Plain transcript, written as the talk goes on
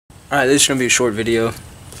Alright, this is going to be a short video.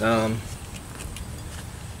 I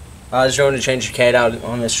was going to change the cat out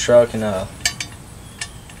on this truck and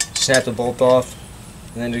snap the bolt off.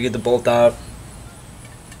 And then to get the bolt out,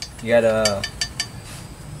 you gotta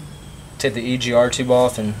take the EGR tube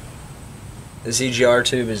off. And this EGR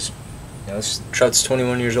tube is, this truck's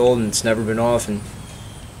 21 years old and it's never been off, and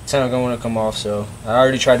it's not going to come off. So I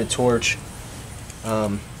already tried to torch.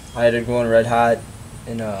 I had it going red hot,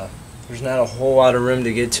 and there's not a whole lot of room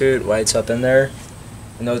to get to it while it's up in there,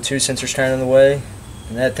 and those two sensors kind of in the way,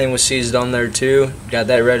 and that thing was seized on there too. Got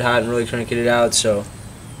that red hot and really couldn't get it out, so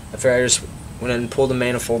I figured I just went in and pulled the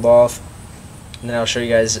manifold off, and then I'll show you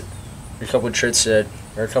guys a couple of tricks that,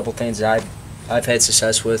 or a couple of things that I've had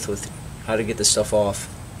success with how to get this stuff off.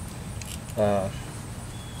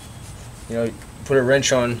 Put a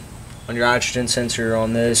wrench on your oxygen sensor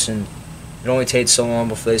on this, and it only takes so long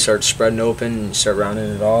before they start spreading open and you start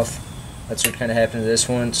rounding it off. That's what kind of happened to this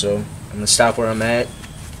one, so I'm going to stop where I'm at.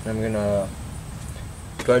 I'm going to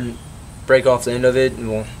go ahead and break off the end of it, and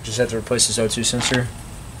we'll just have to replace this O2 sensor.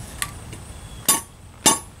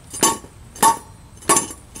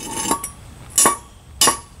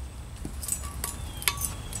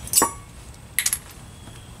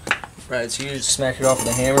 Right, so you just smack it off with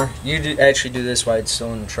a hammer. You actually do this while it's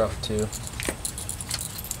still in the truck too.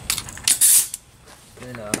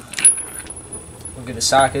 Then we'll get a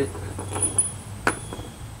socket.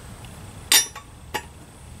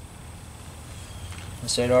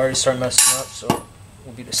 So it already started messing up, so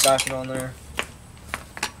we'll get a socket on there.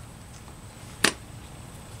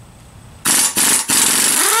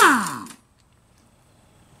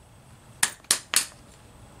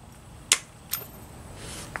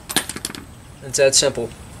 It's that simple.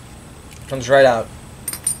 Comes right out.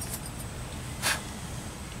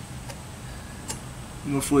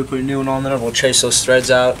 Before we put a new one on there, we'll chase those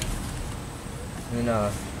threads out. And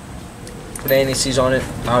put anti-seize on it.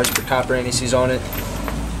 I always put copper anti-seize on it.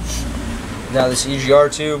 Now this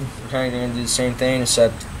EGR tube, we're kind of going to do the same thing,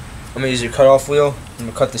 except I'm going to use a cutoff wheel. I'm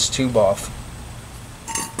going to cut this tube off.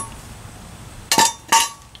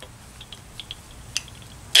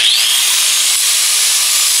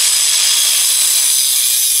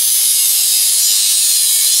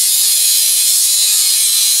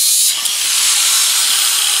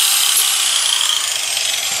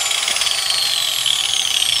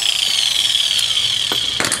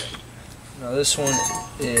 Now this one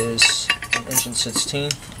is an 1 16".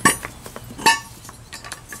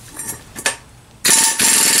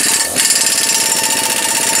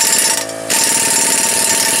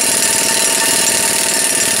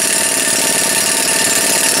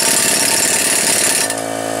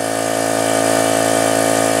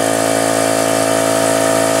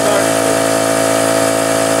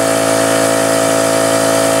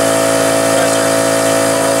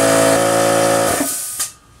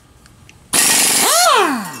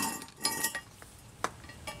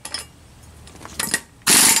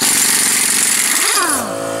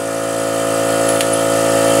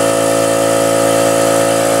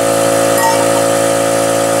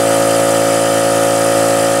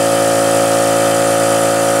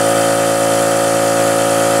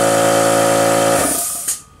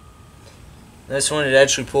 This one, it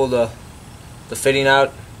actually pulled the fitting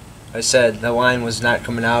out. I said the line was not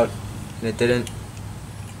coming out, and it didn't.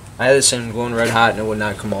 I had this thing going red hot, and it would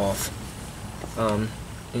not come off. And,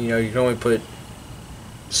 you can only put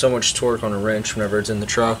so much torque on a wrench whenever it's in the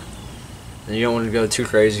truck, and you don't want to go too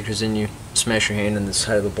crazy because then you smash your hand in the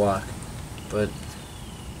side of the block. But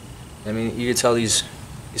I mean, you can tell these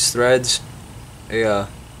threads, they're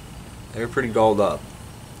pretty galled up.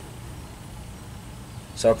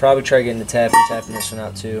 So I'll probably try getting the tapping this one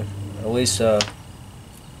out too. At least, I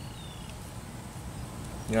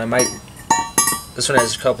might. This one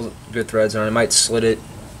has a couple good threads on it. I might slit it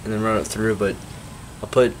and then run it through, but I'll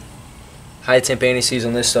put high temp anti-seize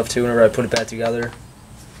on this stuff too whenever I put it back together.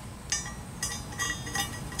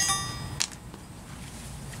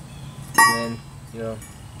 And then,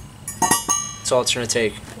 that's all it's gonna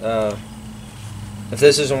take. If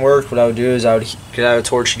this doesn't work, what I would do is I would get out a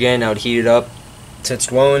torch again. I would heat it up till it's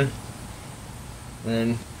glowing, and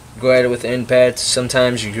then go at it with the end pads.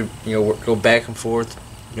 Sometimes you could go back and forth,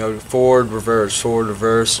 forward, reverse,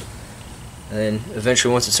 and then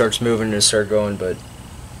eventually once it starts moving, it'll start going. But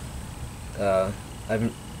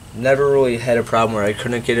I've never really had a problem where I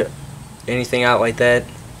couldn't get anything out like that.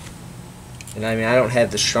 And I mean, I don't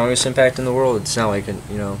have the strongest impact in the world. It's not like an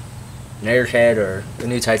ERG or a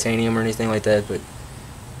new titanium or anything like that, but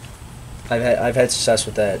I've had success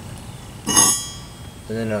with that.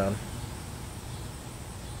 And then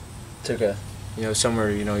took a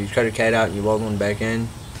somewhere you cut a cat out and you weld one back in.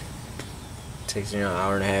 takes an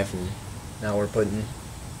hour and a half, and now we're putting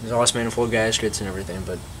exhaust manifold gaskets and everything.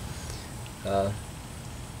 But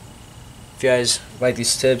if you guys like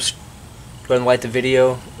these tips, go ahead and like the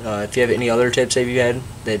video. If you have any other tips that you had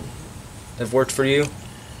that have worked for you,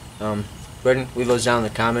 go ahead and leave those down in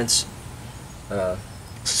the comments.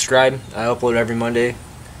 Subscribe. I upload every Monday.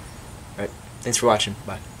 Alright, thanks for watching.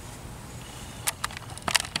 Bye.